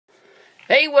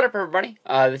Hey, what up, everybody?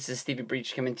 This is Stevie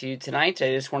Breach coming to you tonight.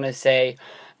 I just want to say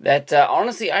that,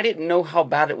 honestly, I didn't know how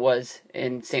bad it was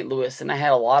in St. Louis, and I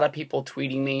had a lot of people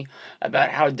tweeting me about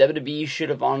how WWE should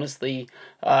have honestly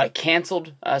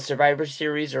canceled Survivor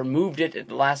Series or moved it at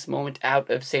the last moment out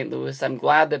of St. Louis. I'm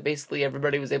glad that basically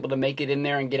everybody was able to make it in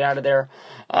there and get out of there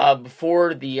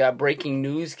before the breaking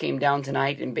news came down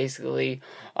tonight, and basically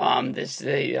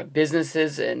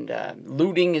businesses and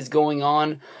looting is going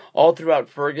on all throughout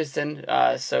Ferguson.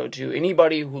 So to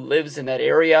anybody who lives in that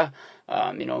area,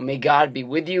 may God be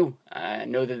with you. I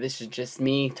know that this is just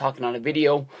me talking on a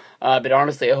video, but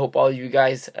honestly, I hope all of you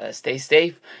guys stay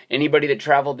safe. Anybody that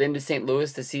traveled into St.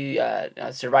 Louis to see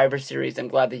Survivor Series, I'm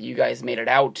glad that you guys made it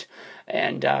out.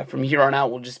 And from here on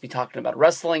out, we'll just be talking about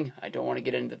wrestling. I don't want to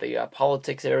get into the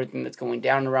politics of everything that's going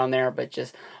down around there, but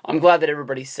just I'm glad that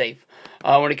everybody's safe.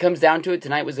 When it comes down to it,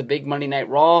 tonight was a big Monday Night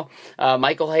Raw.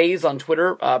 Michael Hayes on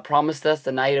Twitter promised us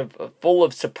a night full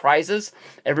of surprises.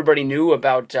 Everybody knew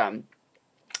about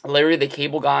Larry the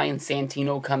Cable Guy and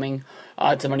Santino coming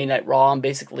to Monday Night Raw, and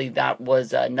basically that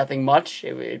was nothing much.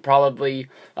 It probably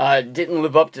didn't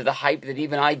live up to the hype that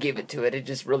even I gave it to it. It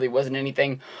just really wasn't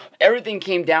anything. Everything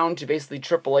came down to basically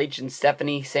Triple H and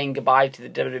Stephanie saying goodbye to the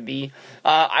WWE.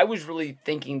 I was really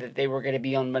thinking that they were going to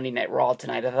be on Monday Night Raw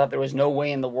tonight. I thought there was no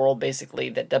way in the world, basically,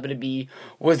 that WWE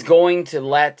was going to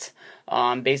let,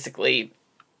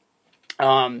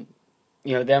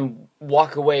 them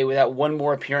walk away without one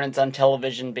more appearance on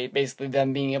television, basically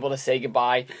them being able to say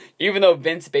goodbye. Even though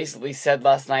Vince basically said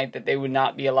last night that they would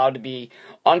not be allowed to be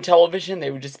on television, they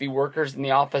would just be workers in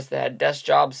the office that had desk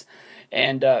jobs,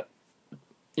 and that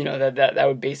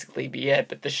would basically be it.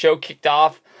 But the show kicked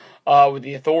off with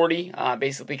the Authority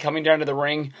basically coming down to the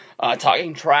ring,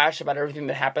 talking trash about everything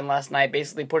that happened last night,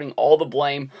 basically putting all the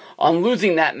blame on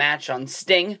losing that match on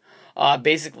Sting.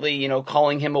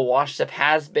 Calling him a washed-up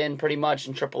has-been, pretty much,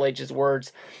 in Triple H's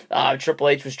words. Triple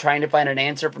H was trying to find an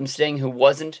answer from Sting, who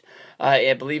wasn't.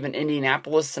 I believe in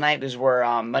Indianapolis tonight is where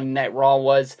Monday Night Raw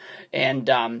was, and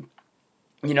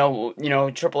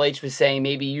Triple H was saying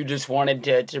maybe you just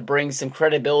wanted to bring some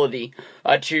credibility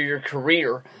to your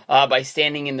career by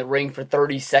standing in the ring for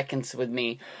 30 seconds with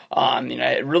me.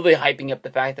 Really hyping up the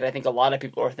fact that I think a lot of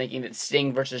people are thinking that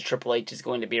Sting versus Triple H is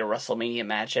going to be a WrestleMania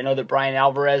match. I know that Bryan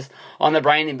Alvarez on the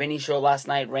Bryan and Vinny show last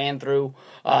night ran through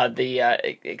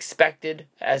the expected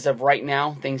as of right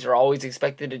now. Things are always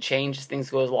expected to change as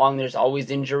things go along. There's always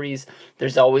injuries.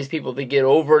 There's always people to get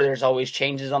over. There's always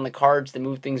changes on the cards to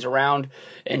move things around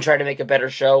and try to make a better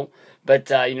show.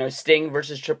 But Sting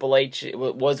versus Triple H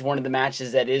was one of the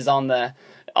matches that is on the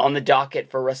docket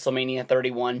for WrestleMania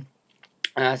 31.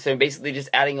 So basically just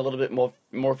adding a little bit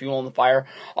more fuel on the fire.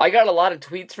 I got a lot of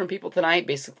tweets from people tonight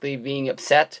basically being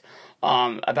upset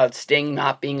about Sting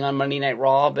not being on Monday Night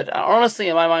Raw. But honestly,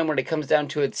 in my mind, when it comes down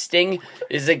to it, Sting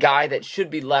is a guy that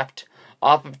should be left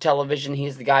off of television.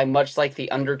 He's the guy, much like The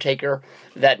Undertaker,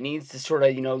 that needs to sort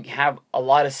of, have a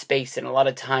lot of space and a lot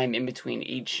of time in between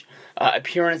each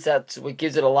appearance. That's what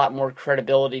gives it a lot more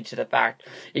credibility to the fact.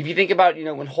 If you think about,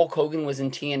 when Hulk Hogan was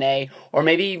in TNA, or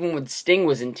maybe even when Sting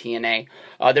was in TNA,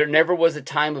 there never was a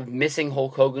time of missing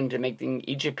Hulk Hogan to make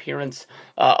each appearance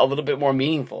a little bit more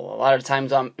meaningful. A lot of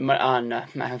times on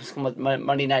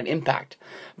Monday Night Impact,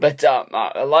 but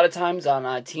a lot of times on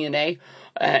TNA,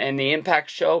 and the Impact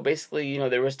show, basically,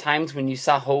 there was times when you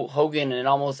saw Hogan in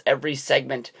almost every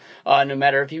segment, no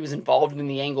matter if he was involved in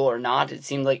the angle or not. It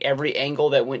seemed like every angle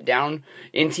that went down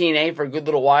in TNA for a good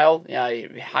little while,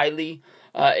 highly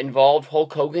involved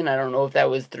Hulk Hogan. I don't know if that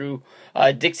was through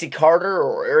Dixie Carter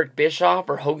or Eric Bischoff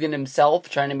or Hogan himself,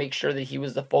 trying to make sure that he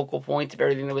was the focal point of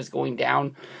everything that was going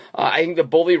down. I think the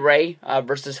Bully Ray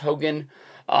versus Hogan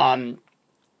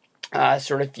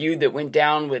sort of feud that went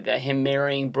down with him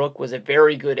marrying Brooke was a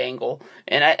very good angle,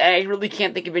 and I really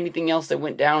can't think of anything else that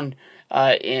went down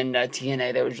in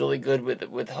TNA that was really good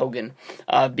with Hogan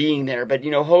being there. But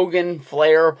Hogan,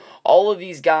 Flair, all of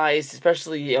these guys,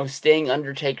 especially Sting,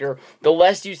 Undertaker, the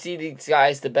less you see these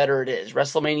guys, the better it is.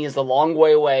 WrestleMania is a long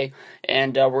way away,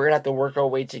 and we're gonna have to work our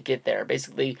way to get there.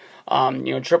 Basically,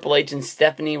 Triple H and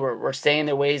Stephanie were saying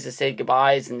their ways to say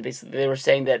goodbyes, and basically they were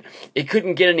saying that it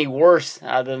couldn't get any worse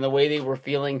than the way they were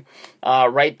feeling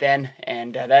right then,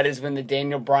 and that is when the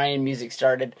Daniel Bryan music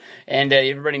started, and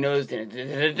everybody knows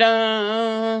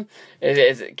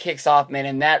as it kicks off, man,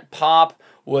 and that pop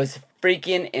was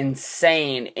freaking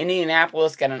insane.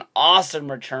 Indianapolis got an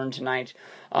awesome return tonight.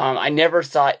 I never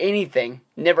saw anything,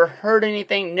 never heard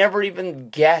anything, never even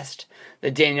guessed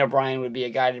that Daniel Bryan would be a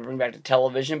guy to bring back to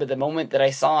television. But the moment that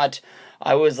I saw it,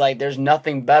 I was like, there's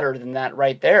nothing better than that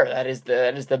right there. That is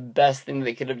the best thing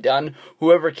they could have done.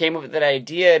 Whoever came up with that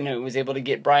idea and was able to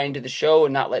get Bryan to the show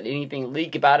and not let anything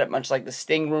leak about it, much like the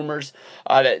Sting rumors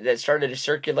that started to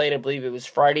circulate. I believe it was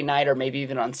Friday night or maybe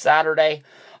even on Saturday.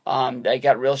 They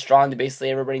got real strong.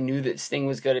 Basically, everybody knew that Sting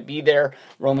was going to be there.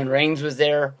 Roman Reigns was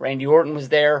there. Randy Orton was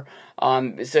there.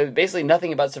 So basically,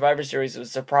 nothing about Survivor Series was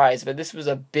a surprise, but this was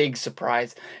a big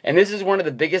surprise. And this is one of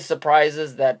the biggest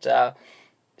surprises that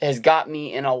has got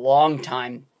me in a long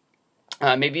time.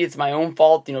 Maybe it's my own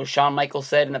fault. Shawn Michaels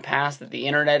said in the past that the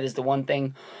internet is the one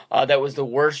thing that was the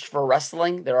worst for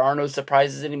wrestling. There are no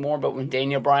surprises anymore, but when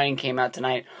Daniel Bryan came out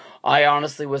tonight, I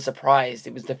honestly was surprised.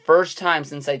 It was the first time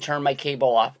since I turned my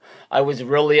cable off. I was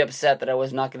really upset that I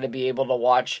was not going to be able to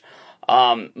watch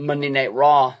Monday Night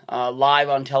Raw live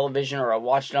on television, or I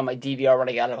watched it on my DVR when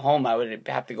I got home. I would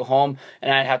have to go home,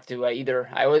 and I'd have to I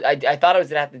thought I was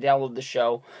going to have to download the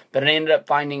show, but I ended up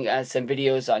finding some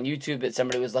videos on YouTube that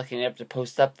somebody was lucky enough to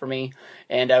post up for me,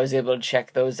 and I was able to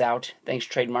check those out. Thanks,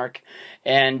 Trademark.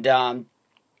 And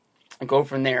go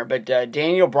from there. But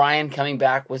Daniel Bryan coming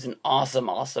back was an awesome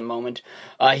moment.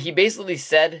 He basically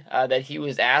said that he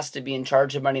was asked to be in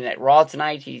charge of Monday Night Raw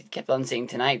tonight. He kept on saying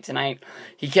tonight.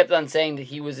 He kept on saying that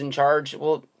he was in charge.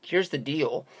 Well, here's the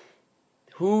deal.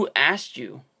 Who asked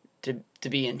you to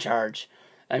be in charge?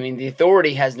 I mean, the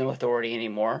authority has no authority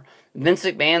anymore. Vince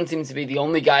McMahon seems to be the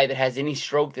only guy that has any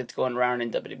stroke that's going around in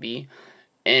WWE.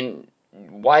 And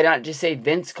why not just say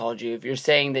Vince called you? If you're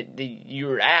saying that you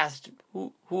were asked,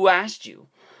 who asked you?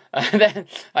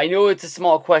 I know it's a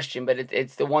small question, but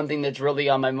it's the one thing that's really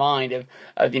on my mind of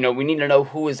we need to know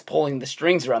who is pulling the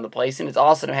strings around the place. And it's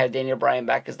awesome to have Daniel Bryan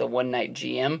back as the one-night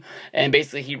GM. And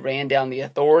basically he ran down the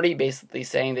authority, basically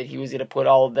saying that he was going to put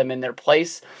all of them in their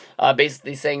place.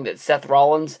 Basically saying that Seth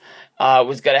Rollins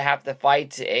was going to have to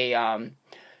fight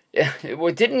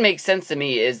what didn't make sense to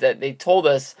me is that they told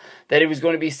us that it was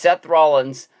going to be Seth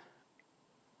Rollins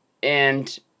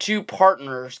and two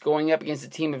partners going up against a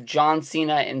team of John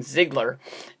Cena and Ziggler,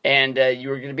 and you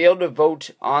were going to be able to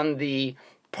vote on the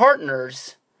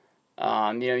partners,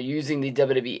 using the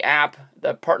WWE app.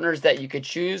 The partners that you could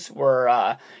choose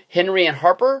were Henry and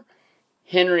Harper,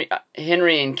 Henry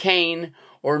and Kane,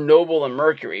 or Noble and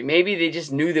Mercury. Maybe they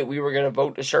just knew that we were going to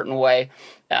vote a certain way.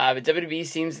 But WWE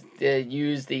seems to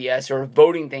use the sort of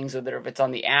voting things, whether if it's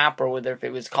on the app or whether if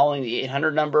it was calling the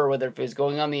 800 number or whether if it was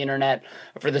going on the internet.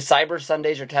 For the Cyber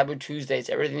Sundays or Taboo Tuesdays,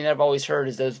 everything that I've always heard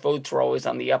is those votes were always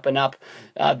on the up and up.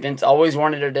 Vince always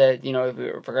wanted it to, if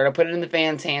we're going to put it in the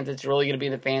fans' hands, it's really going to be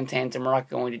in the fans' hands and we're not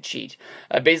going to cheat.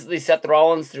 Basically, Seth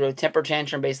Rollins threw a temper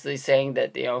tantrum basically saying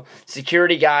that,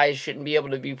 security guys shouldn't be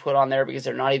able to be put on there because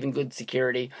they're not even good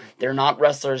security. They're not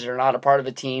wrestlers. They're not a part of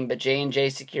a team. But J&J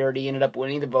Security ended up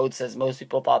winning the votes, as most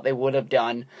people thought they would have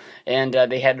done, and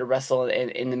they had to wrestle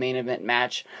in the main event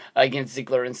match against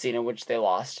Ziggler and Cena, which they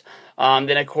lost.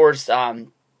 Then, of course,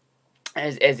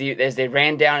 as they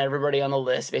ran down everybody on the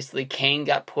list, basically Kane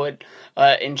got put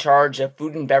in charge of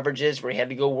food and beverages, where he had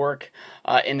to go work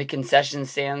in the concession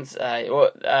stands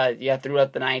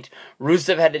throughout the night.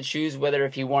 Rusev had to choose whether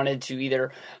if he wanted to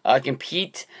either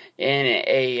compete in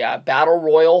a battle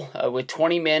royal with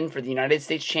 20 men for the United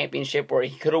States Championship, where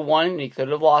he could have won and he could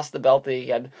have lost the belt. He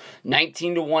had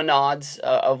 19-1 odds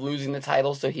of losing the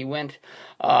title, so he went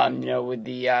with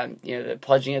the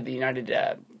pledging of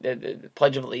the the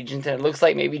Pledge of Allegiance, and it looks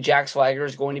like maybe Jack Swagger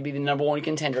is going to be the number one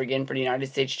contender again for the United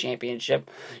States Championship.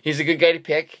 He's a good guy to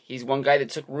pick. He's one guy that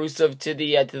took Rusev to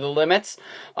the limits.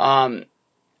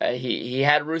 He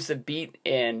had Rusev beat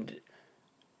in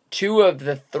 2 of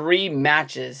the 3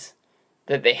 matches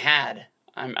that they had.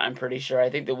 I'm pretty sure. I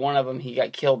think that one of them he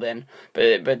got killed in,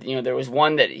 but there was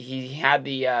one that he had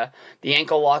the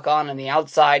ankle lock on the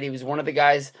outside. He was one of the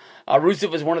guys. Rusev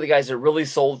was one of the guys that really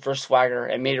sold for Swagger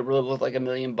and made it really look like $1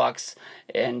 million,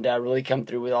 and really come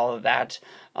through with all of that.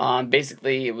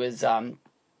 Basically, it was a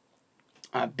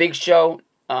Big Show.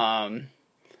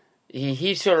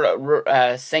 He sort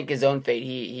of sank his own fate.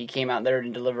 He came out there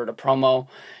and delivered a promo,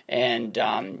 and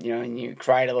and you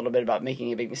cried a little bit about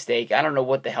making a big mistake. I don't know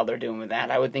what the hell they're doing with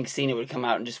that. I would think Cena would come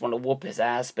out and just want to whoop his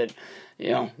ass, but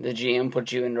the GM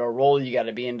puts you into a role. You got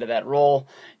to be into that role,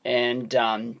 and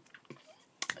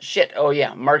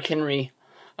Mark Henry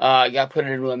got put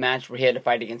into a match where he had to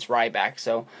fight against Ryback.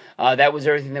 So that was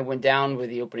everything that went down with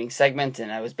the opening segment,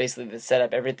 and that was basically to set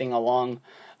up everything along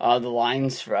the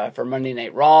lines for Monday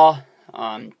Night Raw.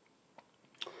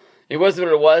 It was what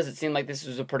it was. It seemed like this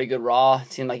was a pretty good Raw.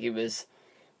 It seemed like it was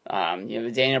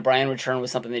The Daniel Bryan return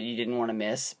was something that you didn't want to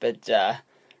miss, but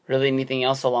really anything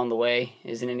else along the way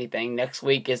isn't anything. Next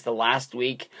week is the last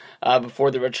week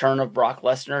before the return of Brock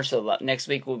Lesnar, so next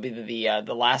week will be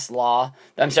the last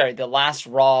the last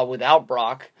Raw without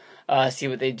Brock. See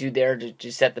what they do there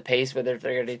to set the pace, whether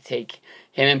they're going to take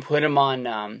him and put him on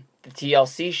the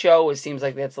TLC show. It seems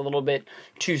like that's a little bit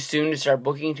too soon to start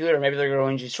booking to it, or maybe they're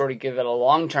going to sort of give it a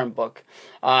long-term book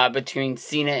between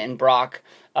Cena and Brock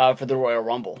for the Royal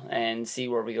Rumble and see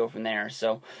where we go from there.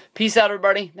 So, peace out,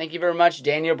 everybody. Thank you very much,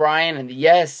 Daniel Bryan, and the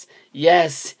yes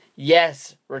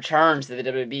returns to the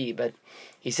WWE. But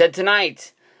he said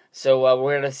tonight, so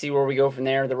we're going to see where we go from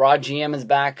there. The Raw GM is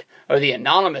back, or the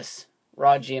anonymous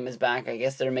Raw GM is back. I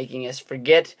guess they're making us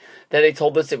forget that they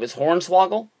told us it was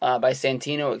Hornswoggle by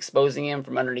Santino exposing him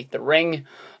from underneath the ring.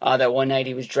 That one night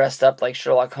he was dressed up like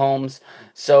Sherlock Holmes.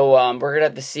 So we're going to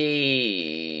have to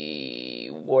see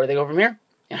where they go from here.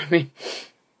 I mean,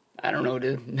 I don't know,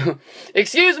 dude.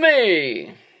 Excuse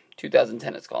me!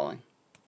 2010 is calling.